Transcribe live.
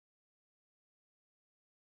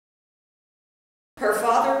Her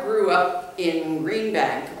father grew up in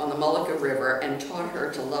Greenbank on the Mullica River and taught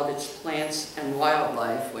her to love its plants and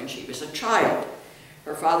wildlife when she was a child.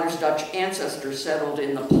 Her father's Dutch ancestors settled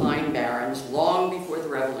in the Pine Barrens long before the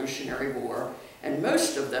Revolutionary War, and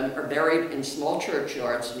most of them are buried in small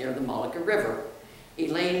churchyards near the Mullica River.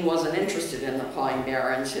 Elaine wasn't interested in the Pine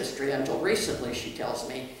Barrens history until recently, she tells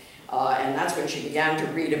me, and that's when she began to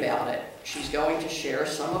read about it. She's going to share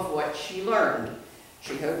some of what she learned.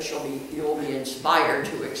 She hopes you'll be inspired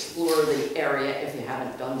to explore the area if you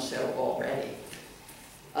haven't done so already.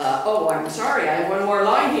 Oh, I'm sorry, I have one more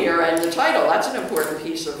line here, and the title, that's an important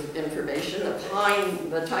piece of information.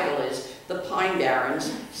 The title is The Pine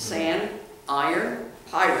Barrens, Sand, Iron,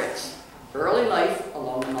 Pirates, Early Life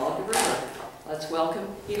Along the Mullica River. Let's welcome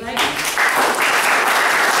Elaine. I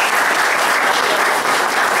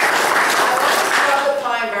love the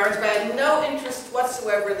Pine Barrens, but I had no interest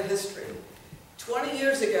whatsoever in the history. 20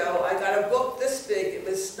 years ago, I got a book this big. It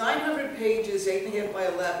was 900 pages, 8.5 by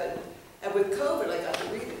 11. And with COVID, I got to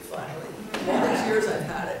read it finally. All these years I've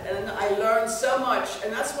had it. And I learned so much.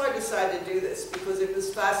 And that's why I decided to do this, because it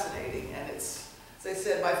was fascinating. And it's, as I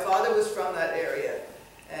said, my father was from that area.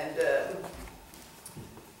 And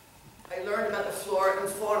I learned about the flora and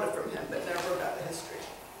fauna from him, but never about the history.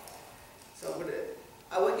 So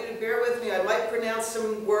I want you to bear with me. I might pronounce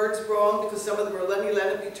some words wrong because some of them are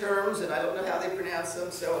Lenape terms, and I don't know how they pronounce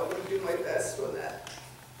them, so I'm going to do my best on that.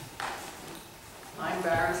 Pine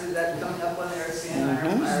Barrens, is that coming up on there? Sand,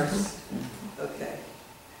 iron, pirates. Okay.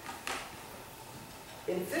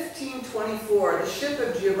 In 1524, the ship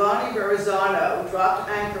of Giovanni Verrazzano dropped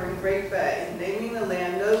anchor in Great Bay, naming the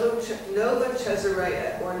land Nova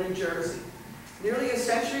Caesarea, or New Jersey. Nearly a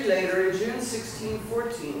century later, in June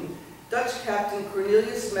 1614, Dutch Captain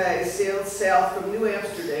Cornelius May sailed south from New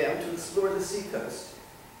Amsterdam to explore the seacoast.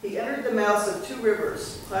 He entered the mouths of two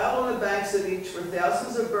rivers. Piled on the banks of each were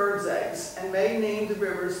thousands of birds' eggs, and May named the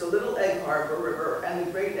rivers the Little Egg Harbor River and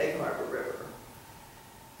the Great Egg Harbor River.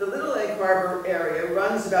 The Little Egg Harbor area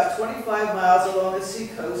runs about 25 miles along the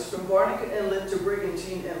seacoast from Barnegat Inlet to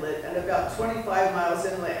Brigantine Inlet and about 25 miles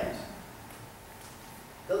inland.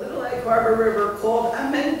 The Little Egg Harbor River, called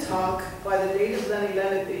Amentonk by the native Lenni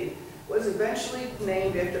Lenape, was eventually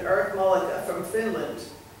named after Eric Mullica from Finland.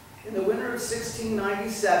 In the winter of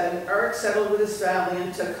 1697, Eric settled with his family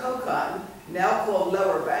in Tacocon, now called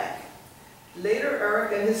Lower Bank. Later,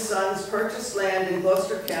 Eric and his sons purchased land in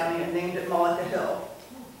Gloucester County and named it Mullica Hill.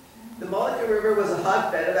 The Mullica River was a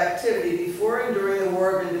hotbed of activity before and during the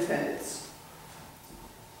War of Independence.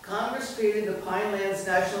 Congress created the Pinelands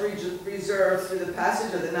National Reserve through the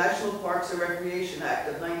passage of the National Parks and Recreation Act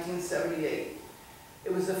of 1978.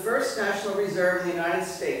 It was the first national reserve in the United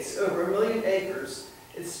States, over 1 million acres.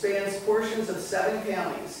 It spans portions of 7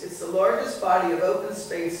 counties. It's the largest body of open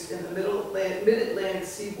space in the mid-Atlantic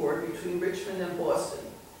seaboard between Richmond and Boston.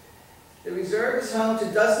 The reserve is home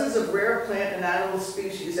to dozens of rare plant and animal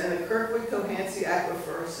species and the Kirkwood-Cohansey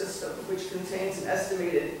Aquifer system, which contains an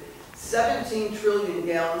estimated 17 trillion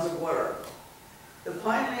gallons of water. The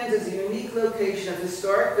Pinelands is a unique location of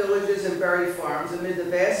historic villages and berry farms amid the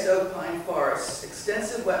vast oak pine forests,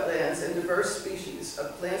 extensive wetlands, and diverse species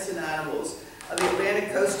of plants and animals of the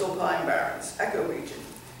Atlantic coastal pine barrens, ecoregion.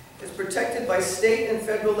 It's protected by state and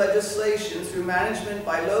federal legislation through management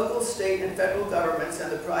by local, state, and federal governments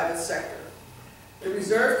and the private sector. The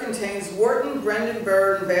reserve contains Wharton, Brendan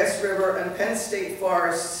Burn, Bass River, and Penn State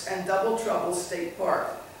Forests, and Double Trouble State Park,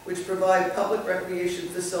 which provide public recreation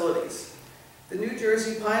facilities. The New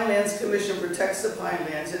Jersey Pinelands Commission protects the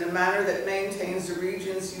pinelands in a manner that maintains the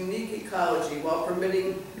region's unique ecology while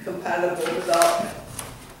permitting compatible development.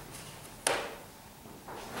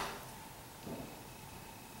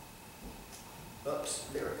 Oops,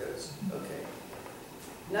 there it goes. Okay.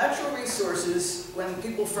 Natural resources, when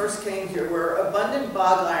people first came here, were abundant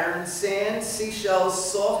bog iron, sand, seashells,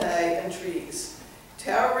 salt hay, and trees.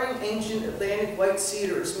 Towering ancient Atlantic white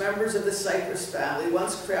cedars, members of the cypress family,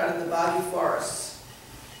 once crowded the boggy forests.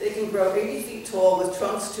 They can grow 80 feet tall with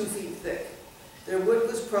trunks 2 feet thick. Their wood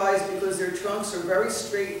was prized because their trunks are very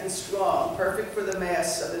straight and strong, perfect for the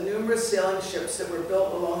masts of the numerous sailing ships that were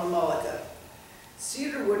built along the Mullica.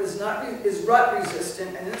 Cedar wood is rut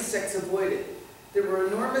resistant and insects avoided. There were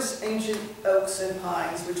enormous ancient oaks and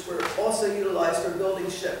pines, which were also utilized for building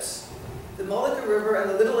ships. The Mullica River and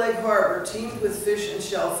the Little Egg Harbor teemed with fish and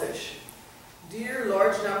shellfish. Deer,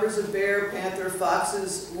 large numbers of bear, panther,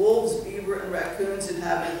 foxes, wolves, beaver, and raccoons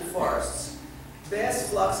inhabited the forests. Vast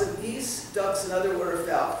flocks of geese, ducks, and other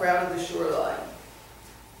waterfowl crowded the shoreline.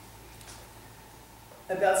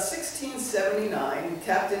 About 1679,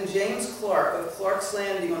 Captain James Clark of Clark's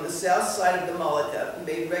Landing on the south side of the Mullica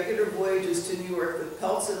made regular voyages to New York with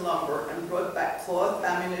pelts and lumber and brought back cloth,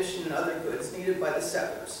 ammunition, and other goods needed by the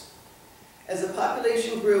settlers. As the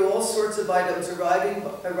population grew, all sorts of items arriving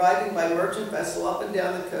by merchant vessel up and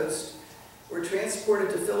down the coast were transported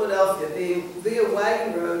to Philadelphia via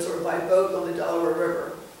wagon roads or by boat on the Delaware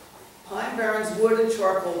River. Pine Barrens, wood and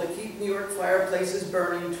charcoal to keep New York fireplaces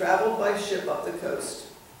burning traveled by ship up the coast.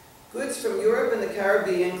 Goods from Europe and the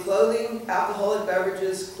Caribbean, clothing, alcoholic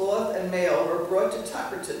beverages, cloth, and mail were brought to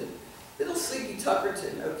Tuckerton, little sleepy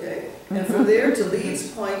Tuckerton, okay, and from there to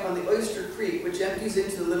Leeds Point on the Oyster Creek, which empties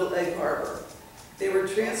into the Little Egg Harbor. They were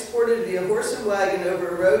transported via horse and wagon over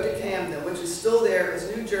a road to Camden, which is still there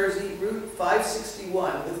as New Jersey Route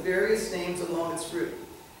 561, with various names along its route.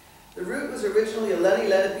 The route was originally a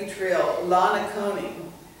Lenni-Lenape trail, Lanaconning.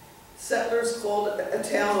 Settlers called a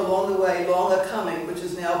town along the way Long-a-Coming, which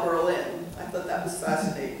is now Berlin. I thought that was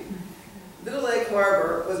fascinating. Little Egg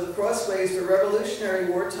Harbor was a crossways for Revolutionary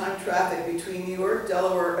wartime traffic between New York,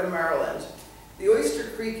 Delaware, and Maryland. The Oyster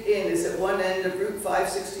Creek Inn is at one end of Route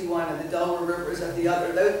 561 and the Delaware River is at the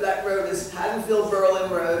other. That road is Haddonfield-Berlin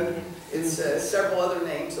Road. It's several other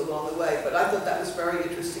names along the way, but I thought that was very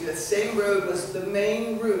interesting. The same road was the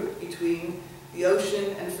main route between the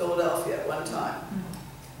ocean and Philadelphia at one time.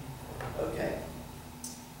 Okay.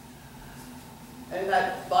 And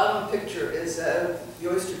that bottom picture is the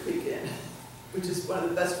Oyster Creek Inn, which is one of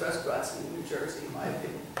the best restaurants in New Jersey, in my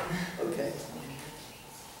opinion. Okay.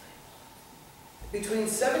 Between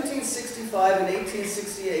 1765 and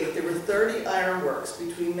 1868, there were 30 ironworks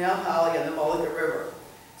between Mount Holly and the Mullica River.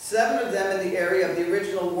 7 of them in the area of the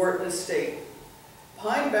original Wharton estate.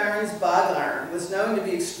 Pine Barrens bog iron was known to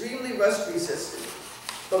be extremely rust resistant,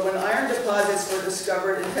 but when iron deposits were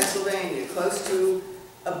discovered in Pennsylvania, close to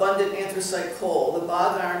abundant anthracite coal, the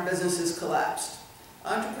bog iron businesses collapsed.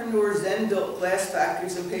 Entrepreneurs then built glass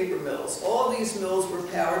factories and paper mills. All of these mills were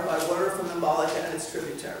powered by water from the Mullica and its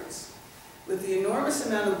tributaries. With the enormous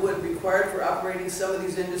amount of wood required for operating some of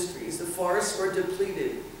these industries, the forests were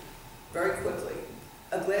depleted very quickly.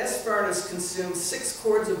 A glass furnace consumed 6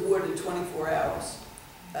 cords of wood in 24 hours.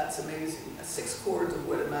 That's amazing. 6 cords of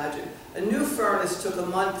wood, imagine. A new furnace took a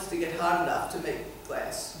month to get hot enough to make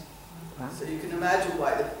glass. Wow. So you can imagine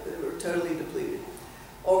why they were totally depleted.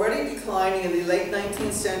 Already declining in the late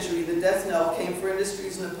 19th century, the death knell came for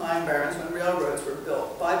industries in the Pine Barrens when railroads were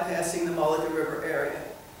built, bypassing the Mullica River area.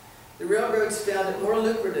 The railroads found it more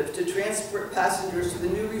lucrative to transport passengers to the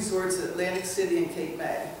new resorts at Atlantic City and Cape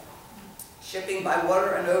May. Shipping by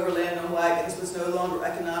water and overland on wagons was no longer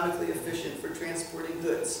economically efficient for transporting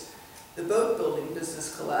goods. The boat building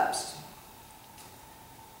business collapsed.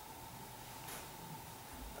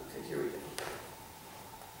 Okay, here we go.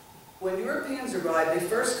 When Europeans arrived, they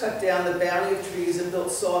first cut down the bounty of trees and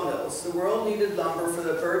built sawmills. The world needed lumber for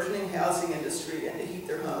the burgeoning housing industry and to heat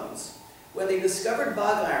their homes. When they discovered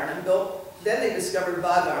bog iron and built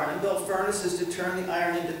furnaces to turn the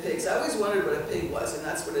iron into pigs. I always wondered what a pig was, and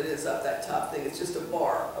that's what it is up that top thing. It's just a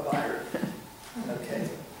bar of iron. Okay.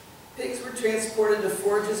 Pigs were transported to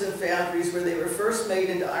forges and foundries where they were first made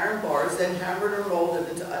into iron bars, then hammered or molded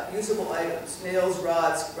into usable items: nails,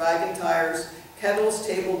 rods, wagon tires, kettles,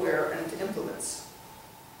 tableware, and implements.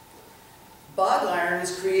 Bog iron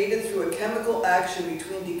is created through a chemical action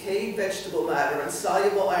between decayed vegetable matter and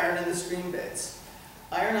soluble iron in the stream beds.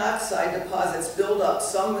 Iron oxide deposits build up,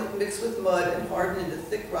 some mix with mud and harden into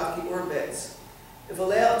thick rocky ore beds. If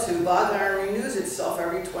allowed to, bog iron renews itself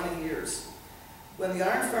every 20 years. When the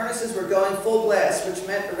iron furnaces were going full blast, which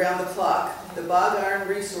meant around the clock, the bog iron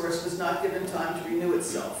resource was not given time to renew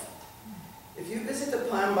itself. If you visit the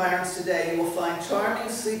Pine Barrens today, you will find charming,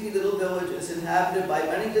 sleepy little villages inhabited by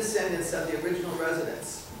many descendants of the original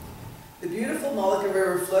residents. The beautiful Mullica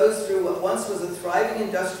River flows through what once was a thriving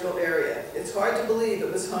industrial area. It's hard to believe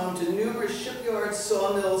it was home to numerous shipyards,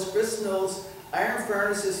 sawmills, grist mills, iron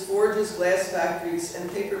furnaces, forges, glass factories,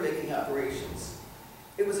 and paper-making operations.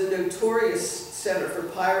 It was a notorious center for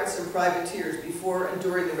pirates and privateers before and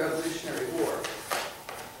during the Revolutionary War.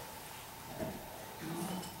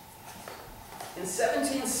 In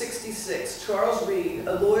 1766, Charles Reed,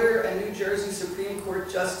 a lawyer and New Jersey Supreme Court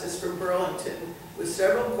Justice from Burlington, with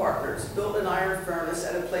several partners, built an iron furnace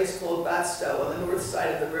at a place called Batstow on the north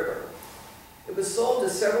side of the river. It was sold to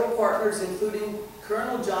several partners, including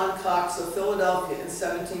Colonel John Cox of Philadelphia in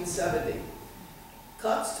 1770.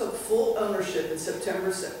 Cox took full ownership in September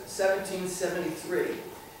 1773.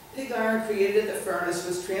 Pig iron created at the furnace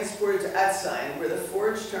was transported to Atsign, where the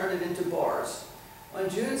forge turned it into bars. On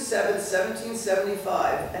June 7,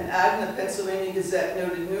 1775, an ad in the Pennsylvania Gazette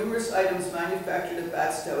noted numerous items manufactured at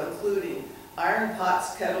Batstow, including iron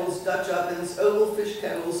pots, kettles, Dutch ovens, oval fish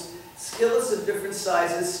kettles, skillets of different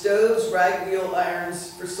sizes, stoves, rag wheel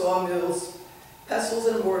irons for sawmills, pestles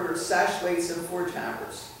and mortars, sash weights, and forge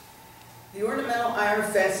hammers. The ornamental iron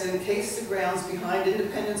fence that encased the grounds behind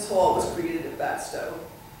Independence Hall was created at Batstow.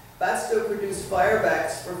 Batstow produced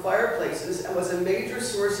firebacks for fireplaces and was a major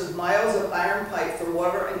source of miles of iron pipe for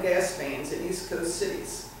water and gas mains in East Coast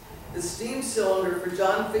cities. The steam cylinder for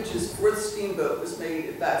John Fitch's fourth steamboat was made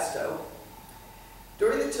at Batstow.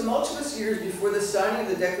 During the tumultuous years before the signing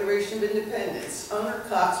of the Declaration of Independence, owner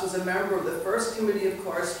Cox was a member of the First Committee of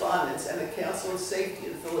Correspondence and the Council of Safety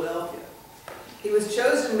in Philadelphia. He was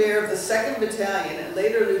chosen mayor of the 2nd Battalion and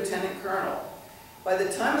later lieutenant colonel. By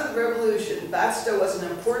the time of the Revolution, Batstow was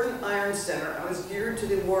an important iron center and was geared to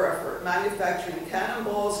the war effort, manufacturing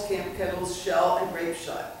cannonballs, camp kettles, shell, and grape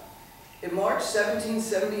shot. In March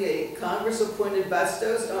 1778, Congress appointed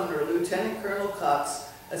Batstow's owner, Lieutenant Colonel Cox,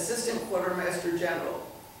 Assistant Quartermaster General.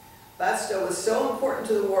 Batstow was so important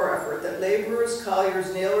to the war effort that laborers,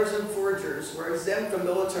 colliers, nailers, and forgers were exempt from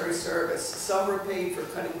military service. Some were paid for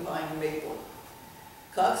cutting pine and maple.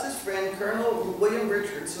 Cox's friend, Colonel William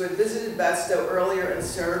Richards, who had visited Batstow earlier and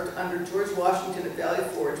served under George Washington at Valley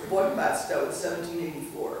Forge, bought Batstow in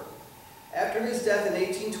 1784. After his death in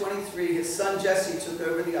 1823, his son Jesse took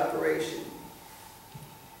over the operation.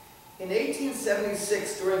 In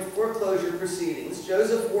 1876, during foreclosure proceedings,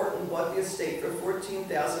 Joseph Wharton bought the estate for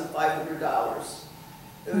 $14,500.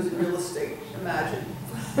 Those in real estate, imagine.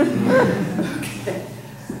 Okay.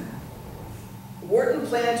 Wharton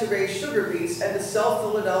planned to raise sugar beets and to sell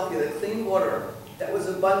Philadelphia the clean water that was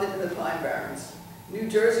abundant in the Pine Barrens. New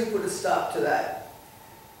Jersey put a stop to that.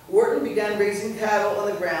 Wharton began raising cattle on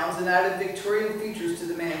the grounds and added Victorian features to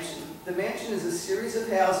the mansion. The mansion is a series of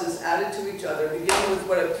houses added to each other, beginning with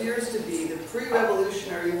what appears to be the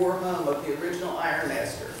pre-Revolutionary War home of the original Iron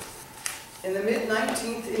Master. In the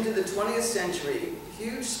mid-19th into the 20th century,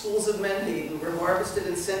 huge schools of menhaden were harvested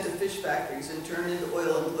and sent to fish factories and turned into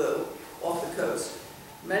oil and glue off the coast.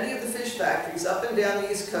 Many of the fish factories up and down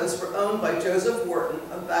the East Coast were owned by Joseph Wharton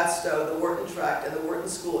of Batstow, the Wharton Tract, and the Wharton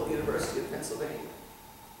School at the University of Pennsylvania.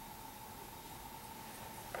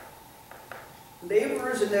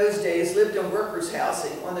 Laborers in those days lived in workers'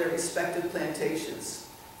 housing on their respective plantations.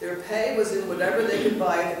 Their pay was in whatever they could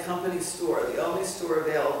buy at the company store, the only store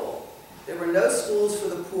available. There were no schools for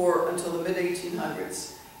the poor until the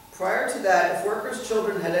mid-1800s. Prior to that, if workers'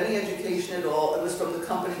 children had any education at all, it was from the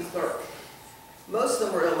company clerk. Most of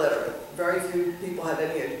them were illiterate. Very few people had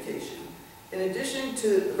any education. In addition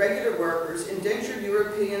to regular workers, indentured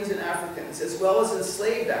Europeans and Africans, as well as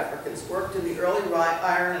enslaved Africans, worked in the early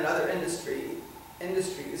iron and other industries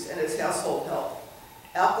and as household help.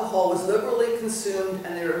 Alcohol was liberally consumed,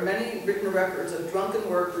 and there are many written records of drunken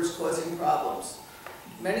workers causing problems.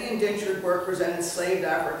 Many indentured workers and enslaved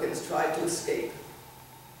Africans tried to escape.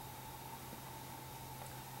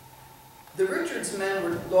 The Richards men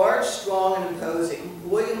were large, strong, and imposing.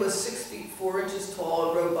 William was 6 feet 4 inches tall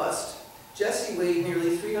and robust. Jesse weighed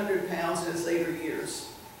nearly 300 pounds in his later years.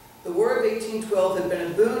 The War of 1812 had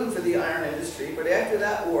been a boon for the iron industry, but after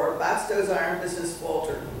that war, Batstow's iron business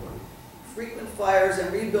faltered. Frequent fires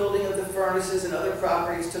and rebuilding of the furnaces and other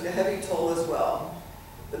properties took a heavy toll as well.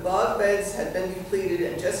 The bog beds had been depleted,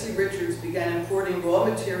 and Jesse Richards began importing raw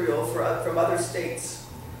material from other states.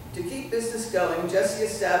 To keep business going, Jesse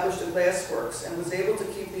established a glass works and was able to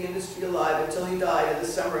keep the industry alive until he died in the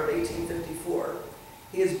summer of 1854.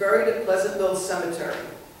 He is buried at Pleasant Mills Cemetery.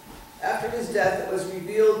 After his death, it was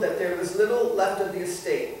revealed that there was little left of the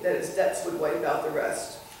estate, that his debts would wipe out the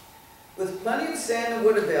rest. With plenty of sand and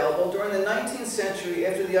wood available, during the 19th century,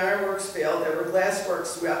 after the ironworks failed, there were glass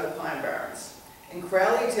works throughout the Pine Barrens. In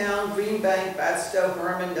Crowleytown, Greenbank, Batstow,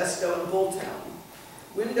 Herman, Nesco, and Bulltown.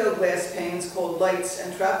 Window glass panes called lights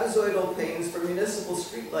and trapezoidal panes for municipal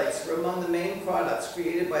streetlights were among the main products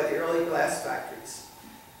created by the early glass factories.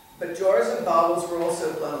 But jars and bottles were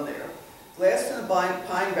also blown there. Glass from the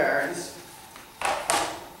Pine Barrens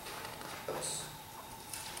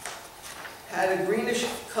had a greenish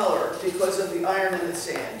color because of the iron in the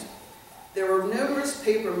sand. There were numerous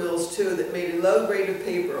paper mills, too, that made a low grade of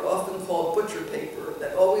paper, often called butcher paper,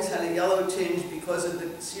 that always had a yellow tinge because of the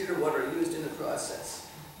cedar water used in the process.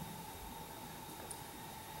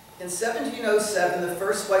 In 1707, the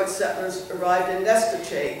first white settlers arrived in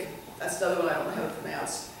Nescocheg, that's the other one I don't know how to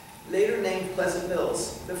pronounce, later named Pleasant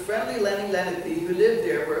Mills. The friendly Lenni Lenape who lived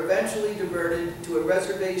there were eventually diverted to a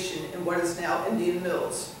reservation in what is now Indian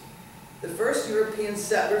Mills. The first European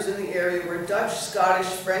settlers in the area were Dutch, Scottish,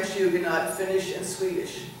 French Huguenot, Finnish, and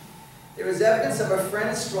Swedish. There was evidence of a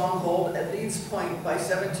Friend stronghold at Leeds Point by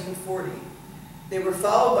 1740. They were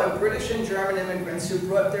followed by British and German immigrants who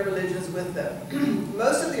brought their religions with them.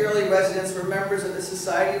 Most of the early residents were members of the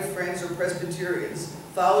Society of Friends or Presbyterians,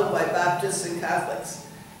 followed by Baptists and Catholics.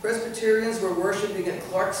 Presbyterians were worshiping at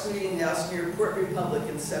Clark's Meeting House near Port Republic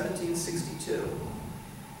in 1762.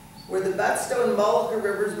 Where the Batstow and Mullica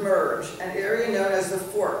rivers merge, an area known as the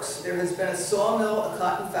Forks, there has been a sawmill, a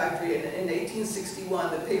cotton factory, and in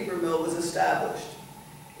 1861 the paper mill was established.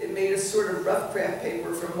 It made a sort of rough craft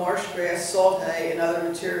paper from marsh grass, salt hay, and other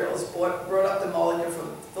materials brought up the Mullica from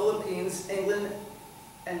the Philippines, England,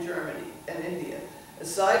 and Germany, and India.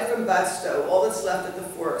 Aside from Batstow, all that's left at the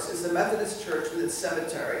Forks is the Methodist Church with its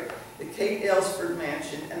cemetery, the Kate Aylesford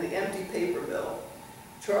Mansion, and the empty paper mill.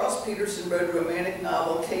 Charles Peterson wrote a romantic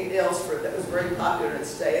novel, Kate Aylesford, that was very popular in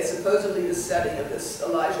its day. It's supposedly the setting of this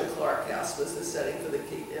Elijah Clark house was the setting for the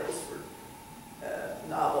Kate Aylesford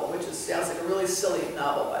novel, which sounds like a really silly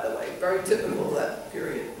novel, by the way. Very typical of that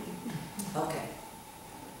period. Okay.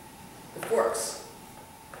 The Forks.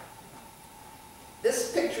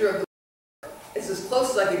 This picture of the is as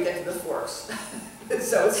close as I could get to the Forks.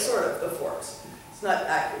 So it's sort of the Forks. It's not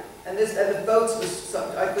accurate. And the boats was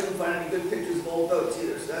something, I couldn't find any good pictures of old boats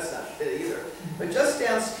either, so that's not it either. But just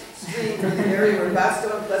downstream from the area where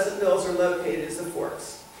Batstow and Pleasant Mills are located is the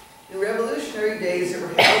Forks. In Revolutionary days, there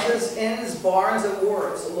were houses, inns, barns, and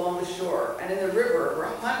wharves along the shore, and in the river were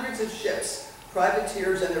hundreds of ships,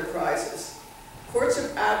 privateers, and their prizes. Courts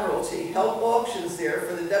of Admiralty held auctions there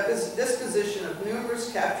for the disposition of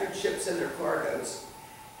numerous captured ships and their cargoes.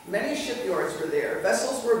 Many shipyards were there.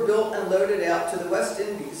 Vessels were built and loaded out to the West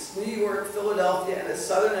Indies, New York, Philadelphia, and the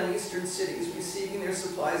southern and eastern cities, receiving their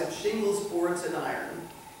supplies of shingles, boards, and iron.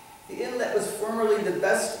 The inlet was formerly the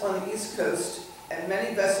best on the East Coast, and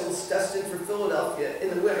many vessels destined for Philadelphia in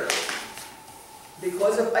the winter,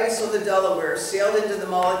 because of ice on the Delaware, sailed into the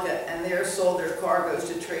Mullica and there sold their cargoes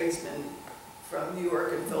to tradesmen from New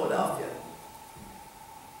York and Philadelphia.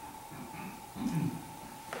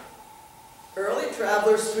 Early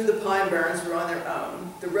travelers through the Pine Barrens were on their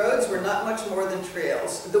own. The roads were not much more than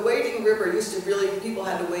trails. The wading river used to really, people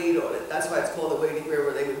had to wade on it. That's why it's called the wading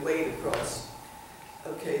river. They would wade across.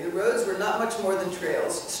 Okay, the roads were not much more than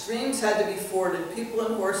trails. Streams had to be forded. People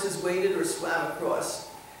and horses waded or swam across.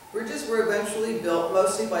 Bridges were eventually built,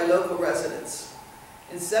 mostly by local residents.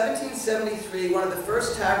 In 1773, one of the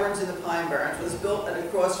first taverns in the Pine Barrens was built at a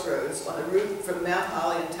crossroads on the route from Mount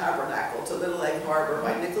Holly and Tabernacle to Little Egg Harbor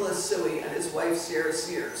by Nicholas Suey and his wife Sarah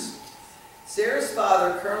Sears. Sarah's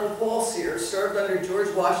father, Colonel Paul Sears, served under George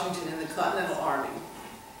Washington in the Continental Army.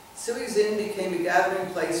 Suey's Inn became a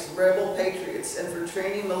gathering place for rebel patriots and for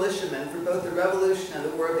training militiamen for both the Revolution and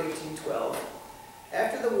the War of 1812.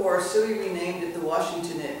 After the war, Suey renamed it the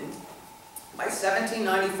Washington Inn. By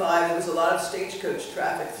 1795, there was a lot of stagecoach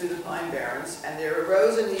traffic through the Pine Barrens, and there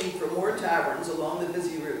arose a need for more taverns along the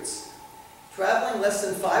busy routes. Traveling less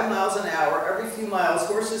than 5 miles an hour, every few miles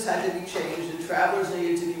horses had to be changed and travelers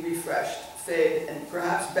needed to be refreshed, fed, and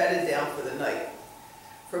perhaps bedded down for the night.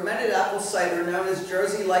 Fermented apple cider, known as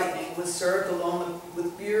Jersey Lightning, was served along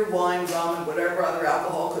with beer, wine, rum, and whatever other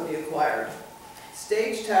alcohol could be acquired.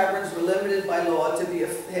 Stage taverns were limited by law to be a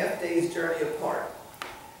half-day's journey apart.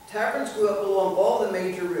 Taverns grew up along all the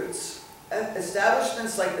major routes.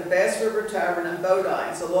 Establishments like the Bass River Tavern and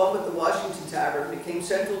Bodine's, along with the Washington Tavern, became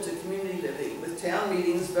central to community living, with town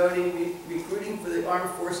meetings, voting, recruiting for the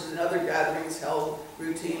armed forces, and other gatherings held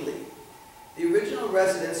routinely. The original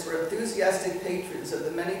residents were enthusiastic patrons of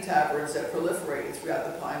the many taverns that proliferated throughout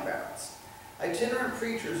the Pine Barrens. Itinerant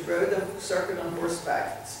preachers rode the circuit on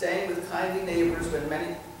horseback, staying with kindly neighbors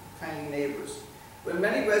when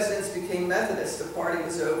many residents became Methodists, the party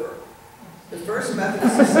was over. The first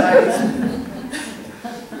Methodist societies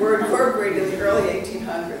were incorporated in the early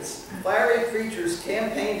 1800s. Fiery preachers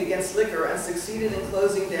campaigned against liquor and succeeded in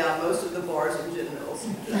closing down most of the bars and gin mills.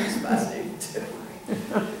 That's fascinating too.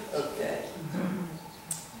 Okay.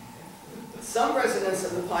 Some residents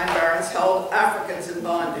of the Pine Barrens held Africans in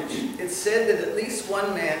bondage. It's said that at least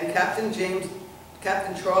one man, Captain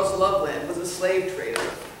Charles Loveland, was a slave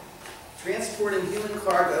trader, transporting human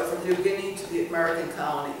cargo from New Guinea to the American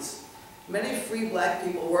colonies. Many free black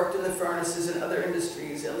people worked in the furnaces and other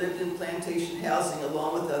industries and lived in plantation housing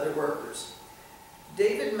along with other workers.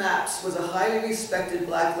 David Mapps was a highly respected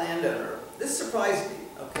black landowner. This surprised me.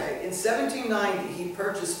 Okay. In 1790, he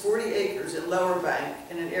purchased 40 acres in Lower Bank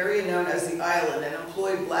in an area known as the Island and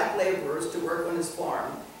employed black laborers to work on his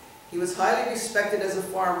farm. He was highly respected as a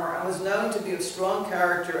farmer and was known to be of strong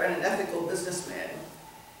character and an ethical businessman.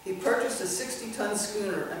 He purchased a 60-ton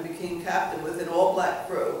schooner and became captain with an all-black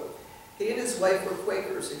crew. He and his wife were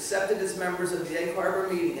Quakers, accepted as members of the Egg Harbor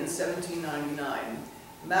meeting in 1799.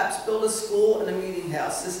 Maps built a school and a meeting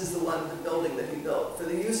house. This is the building that he built, for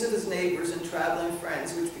the use of his neighbors and traveling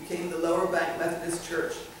friends, which became the Lower Bank Methodist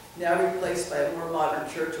Church, now replaced by a more modern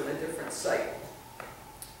church on a different site.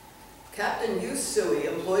 Captain Hugh Suey,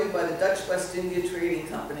 employed by the Dutch West India Trading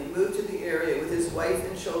Company, moved to the area with his wife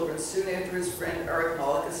and children soon after his friend Eric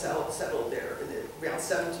Mullica settled there around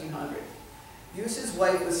 1700. Hugh's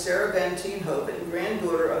wife was Sarah Van Tienhoven,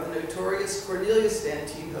 granddaughter of the notorious Cornelius Van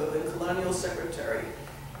Tienhoven, colonial secretary,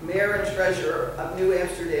 mayor and treasurer of New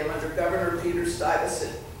Amsterdam under Governor Peter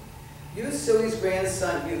Stuyvesant. Hugh Suey's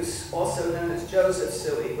grandson, Hugh, also known as Joseph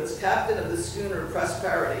Suey, was captain of the schooner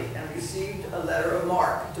Prosperity and received a letter of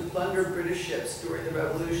marque to plunder British ships during the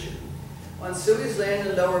Revolution. On Suey's land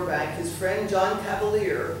in Lower Bank, his friend John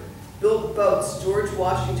Cavalier built boats George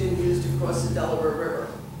Washington used to cross the Delaware River.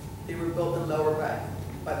 They were built in Lower Bank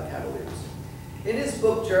by the Cavaliers. In his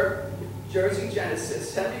book, Jersey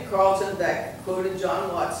Genesis, Henry Carleton Beck quoted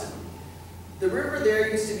John Watson. The river there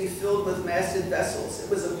used to be filled with masted vessels.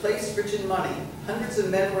 It was a place rich in money. Hundreds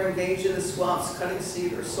of men were engaged in the swamps cutting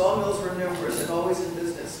cedar. Sawmills were numerous and always in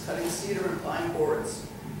business, cutting cedar and pine boards.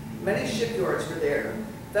 Many shipyards were there.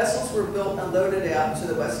 Vessels were built and loaded out to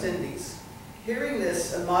the West Indies. Hearing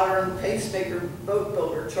this, a modern pacemaker boat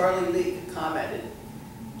builder, Charlie Leake, commented,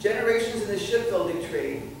 generations in the shipbuilding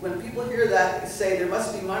trade, when people hear that, they say there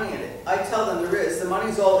must be money in it. I tell them there is. The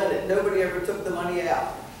money's all in it. Nobody ever took the money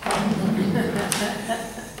out.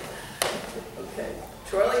 Okay.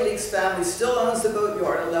 Charlie Leake's family still owns the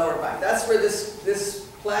boatyard in Lower Bank. That's where this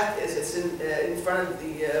plaque is. It's in front of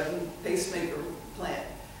the pacemaker plant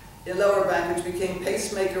in Lower Bank, which became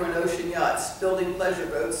Pacemaker and Ocean Yachts, building pleasure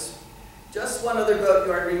boats. Just one other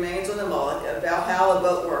boatyard remains on the Mullica, Valhalla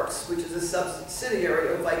Boat Works, which is a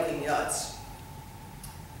subsidiary of Viking Yachts.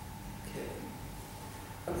 Okay.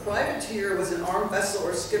 A privateer was an armed vessel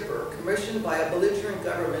or skipper commissioned by a belligerent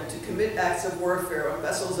government to commit acts of warfare on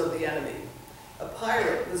vessels of the enemy. A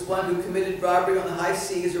pirate was one who committed robbery on the high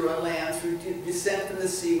seas or on land through descent from the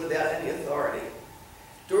sea without any authority.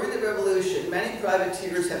 During the Revolution, many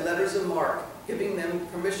privateers had letters of marque, giving them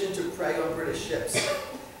permission to prey on British ships.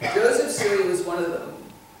 Joseph Suey was one of them.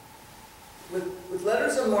 With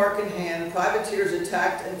letters of marque in hand, privateers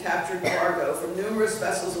attacked and captured cargo from numerous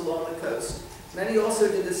vessels along the coast. Many also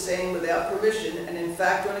did the same without permission, and in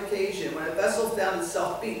fact, on occasion, when a vessel found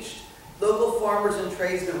itself beached, local farmers and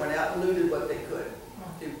tradesmen went out and looted what they could.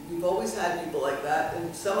 We've always had people like that,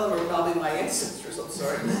 and some of them are probably my ancestors, I'm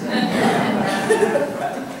sorry to say.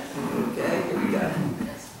 Okay, here we go.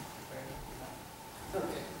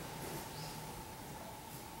 Okay.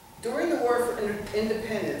 During the War for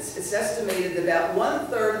Independence, it's estimated that about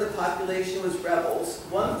 1/3 of the population was rebels,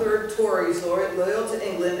 1/3 Tories loyal to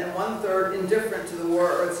England, and 1/3 indifferent to the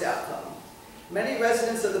war or its outcome. Many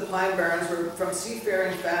residents of the Pine Barrens were from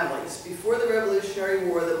seafaring families. Before the Revolutionary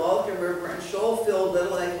War, the Mullica River and shoal-filled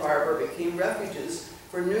Little Egg Harbor became refuges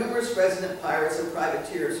for numerous resident pirates and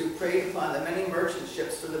privateers who preyed upon the many merchant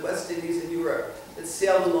ships from the West Indies and Europe that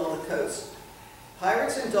sailed along the coast.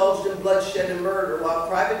 Pirates indulged in bloodshed and murder, while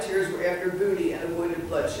privateers were after booty and avoided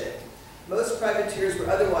bloodshed. Most privateers were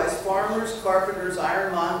otherwise farmers, carpenters,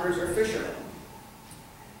 ironmongers, or fishermen.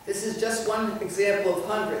 This is just one example of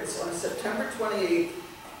hundreds. On September 28,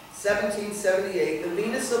 1778, the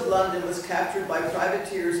Venus of London was captured by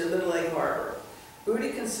privateers in Little Egg Harbor. Booty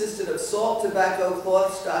consisted of salt, tobacco,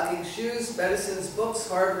 cloth, stockings, shoes, medicines, books,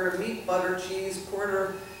 hardware, meat, butter, cheese,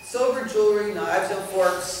 porter, silver jewelry, knives and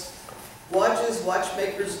forks, watches,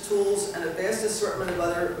 watchmakers, tools, and a vast assortment of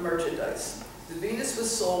other merchandise. The Venus was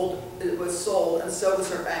sold, and so was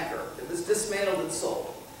her anchor. It was dismantled and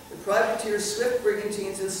sold. The privateers' swift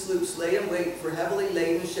brigantines and sloops lay in wait for heavily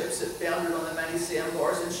laden ships that foundered on the many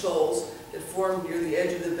sandbars and shoals that formed near the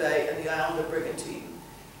edge of the bay and the island of Brigantine.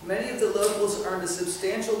 Many of the locals earned a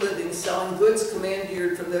substantial living selling goods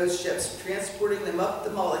commandeered from those ships, transporting them up the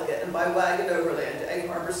Mullica and by wagon overland to Egg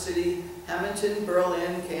Harbor City, Hamilton,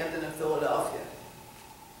 Berlin, Camden, and Philadelphia.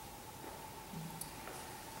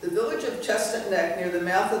 The village of Chestnut Neck near the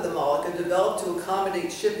mouth of the Mullica developed to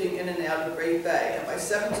accommodate shipping in and out of the Great Bay, and by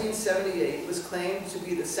 1778 was claimed to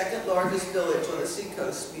be the second largest village on the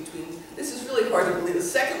seacoast between, this is really hard to believe, the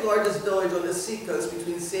second largest village on the seacoast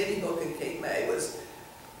between Sandy Hook and Cape May was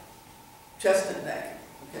Chestnut Neck.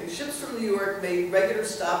 Okay. Ships from New York made regular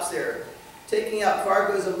stops there, taking out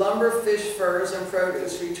cargoes of lumber, fish, furs, and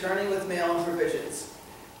produce, returning with mail and provisions.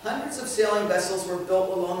 Hundreds of sailing vessels were built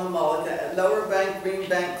along the Mullica at Lower Bank, Green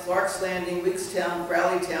Bank, Clark's Landing, Weekstown,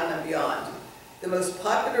 Crowleytown, and beyond. The most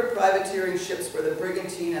popular privateering ships were the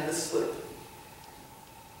brigantine and the sloop.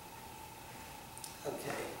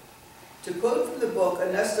 Okay. To quote from the book,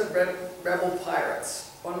 A Nest of Rebel Pirates,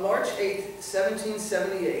 on March 8,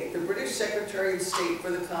 1778, the British Secretary of State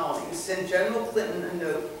for the colonies sent General Clinton a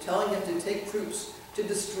note telling him to take troops to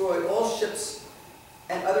destroy all ships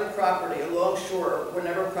and other property along shore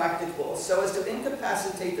whenever practicable, so as to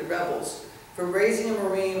incapacitate the rebels from raising a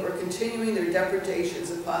marine or continuing their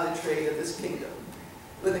depredations upon the trade of this kingdom.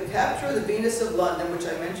 With the capture of the Venus of London, which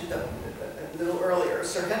I mentioned a little earlier,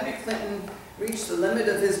 Sir Henry Clinton reached the limit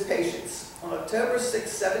of his patience. On October 6,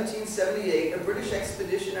 1778, a British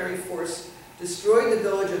expeditionary force destroyed the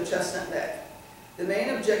village of Chestnut Neck. The main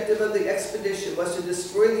objective of the expedition was to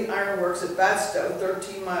destroy the ironworks at Batstow,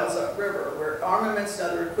 13 miles upriver, where armaments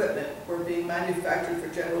and other equipment were being manufactured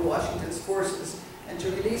for General Washington's forces, and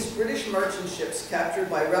to release British merchant ships captured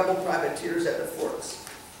by rebel privateers at the forts.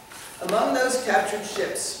 Among those captured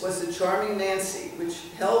ships was the Charming Nancy, which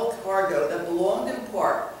held cargo that belonged in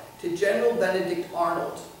part to General Benedict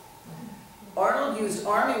Arnold. Arnold used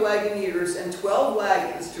Army wagoneers and 12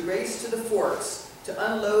 wagons to race to the forts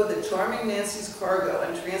to unload the Charming Nancy's cargo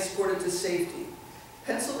and transport it to safety.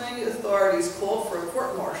 Pennsylvania authorities called for a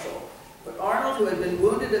court-martial, but Arnold, who had been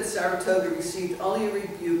wounded at Saratoga, received only a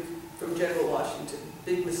rebuke from General Washington.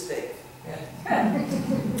 Big mistake.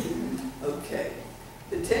 Okay.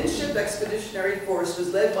 The 10-ship expeditionary force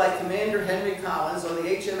was led by Commander Henry Collins on the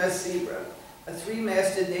HMS Zebra, a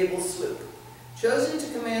 3-masted naval sloop. Chosen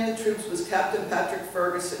to command the troops was Captain Patrick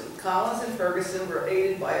Ferguson. Collins and Ferguson were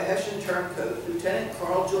aided by a Hessian turncoat. Lieutenant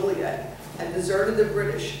Carl Joliet had deserted the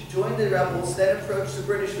British, joined the rebels, then approached the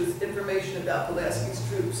British with information about Pulaski's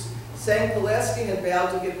troops, saying Pulaski had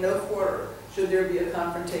vowed to give no quarter should there be a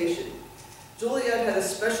confrontation. Joliet had a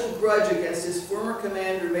special grudge against his former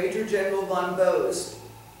commander, Major General von Bose,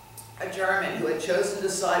 a German who had chosen to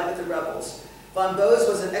side with the rebels. Von Bose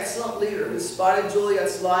was an excellent leader who spotted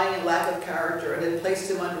Joliet's lying and lack of character and had placed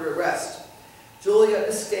him under arrest. Joliet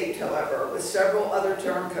escaped, however, with several other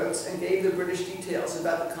turncoats and gave the British details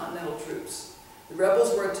about the Continental troops. The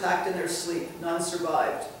rebels were attacked in their sleep. None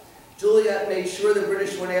survived. Joliet made sure the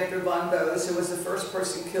British went after von Bose, who was the first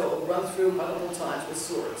person killed, run through multiple times with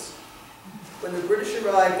swords. When the British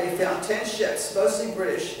arrived, they found 10 ships, mostly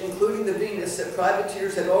British, including the Venus, that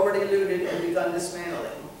privateers had already looted and begun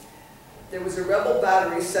dismantling. There was a rebel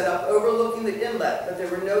battery set up overlooking the inlet, but there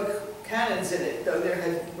were no cannons in it, though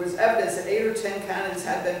there was evidence that 8 or 10 cannons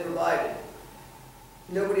had been provided.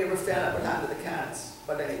 Nobody ever found out what happened to the cannons.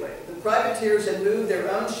 But anyway, the privateers had moved their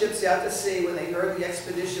own ships out to sea when they heard the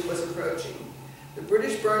expedition was approaching. The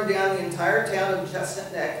British burned down the entire town of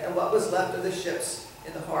Chestnut Neck and what was left of the ships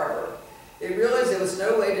in the harbor. They realized there was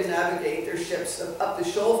no way to navigate their ships up the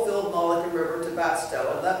shoal-filled Mullica River to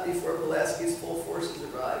Batstow and left before Pulaski's full forces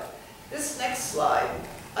arrived. This next slide,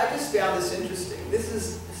 I just found this interesting. This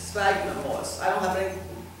is sphagnum moss. I don't have any,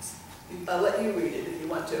 I'll let you read it if you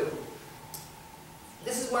want to.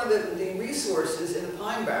 This is one of the resources in the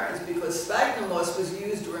Pine Barrens because sphagnum moss was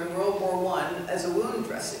used during World War I as a wound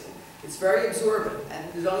dressing. It's very absorbent,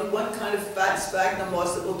 and there's only one kind of fat sphagnum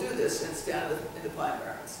moss that will do this, and it's down in the Pine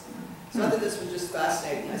Barrens. So I thought this was just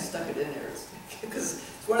fascinating. I stuck it in there because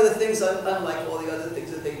it's one of the things unlike all the other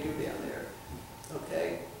things that they do down there.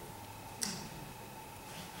 Okay.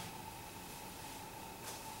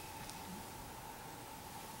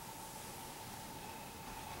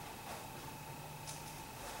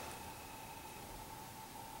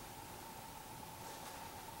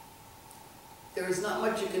 There is not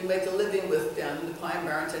much you can make a living with down in the Pine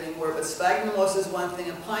Barrens anymore, but sphagnum moss is one thing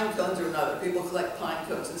and pine cones are another. People collect pine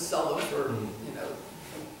cones and sell them for, you know,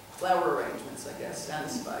 flower arrangements, I guess, and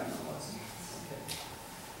sphagnum moss. Okay.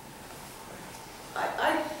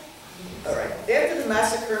 All right. After the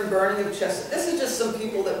massacre and burning of Chestnut, this is just some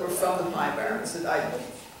people that were from the Pine Barrens that I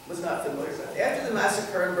was not familiar with. After the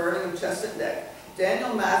massacre and burning of Chestnut Neck,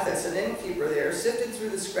 Daniel Mathis, an innkeeper there, sifted through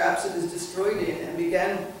the scraps of his destroyed inn and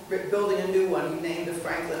began building a new one he named the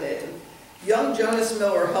Franklin Inn. Young Jonas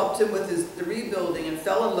Miller helped him with the rebuilding and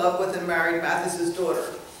fell in love with and married Mathis's daughter.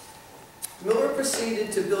 Miller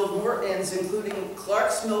proceeded to build more inns, including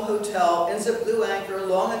Clark's Mill Hotel, Inns at Blue Anchor,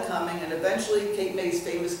 Long A-Coming, and eventually Cape May's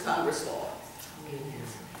famous Congress Hall.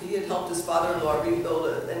 He had helped his father-in-law rebuild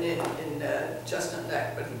an inn in Chestnut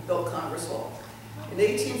Neck, but he built Congress Hall. In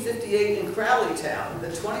 1858 in Crowleytown, the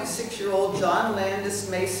 26-year-old John Landis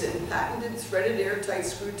Mason patented threaded airtight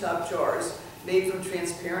screw-top jars made from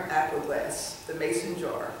transparent aqua glass, the Mason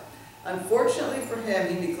jar. Unfortunately for him,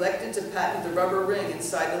 he neglected to patent the rubber ring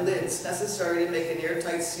inside the lids necessary to make an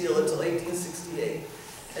airtight seal until 1868.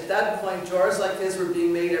 At that point, jars like his were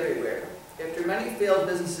being made everywhere. After many failed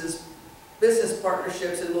business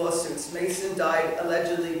partnerships and lawsuits, Mason died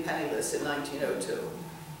allegedly penniless in 1902.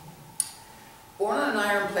 Born on an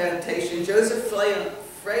iron plantation, Joseph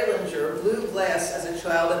Freilinger blew glass as a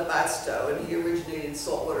child at Batstow, and he originated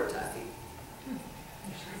saltwater taffy.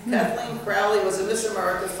 Kathleen Crowley was a Miss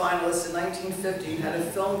America finalist in 1950 and had a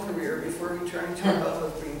film career before returning to her home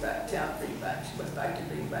of Greenbank. She went back to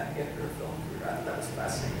Greenbank after her film career. That was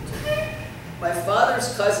fascinating too. My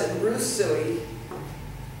father's cousin, Bruce Suey,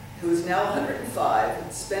 who is now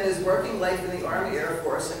 105, spent his working life in the Army Air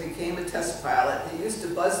Force and became a test pilot. He used to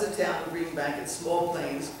buzz the town of Greenbank in small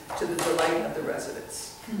planes to the delight of the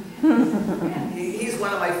residents. He's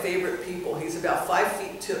one of my favorite people. He's about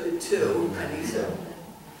 5'2", and he's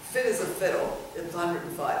fit as a fiddle at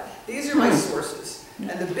 105. These are my sources.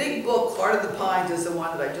 And the big book, Heart of the Pines, is the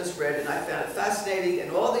one that I just read, and I found it fascinating,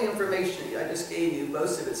 and all the information I just gave you,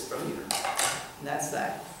 most of it's from here. And that's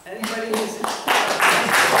that. Anybody who's or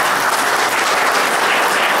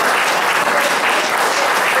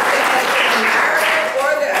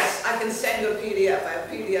this, I can send you a PDF. I have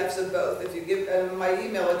PDFs of both. If you give my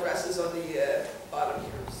email address is on the bottom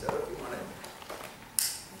here, so if you want to.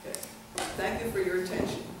 Okay. Thank you for your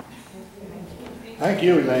attention. Thank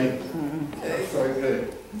you, Elaine. Okay. Very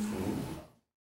good.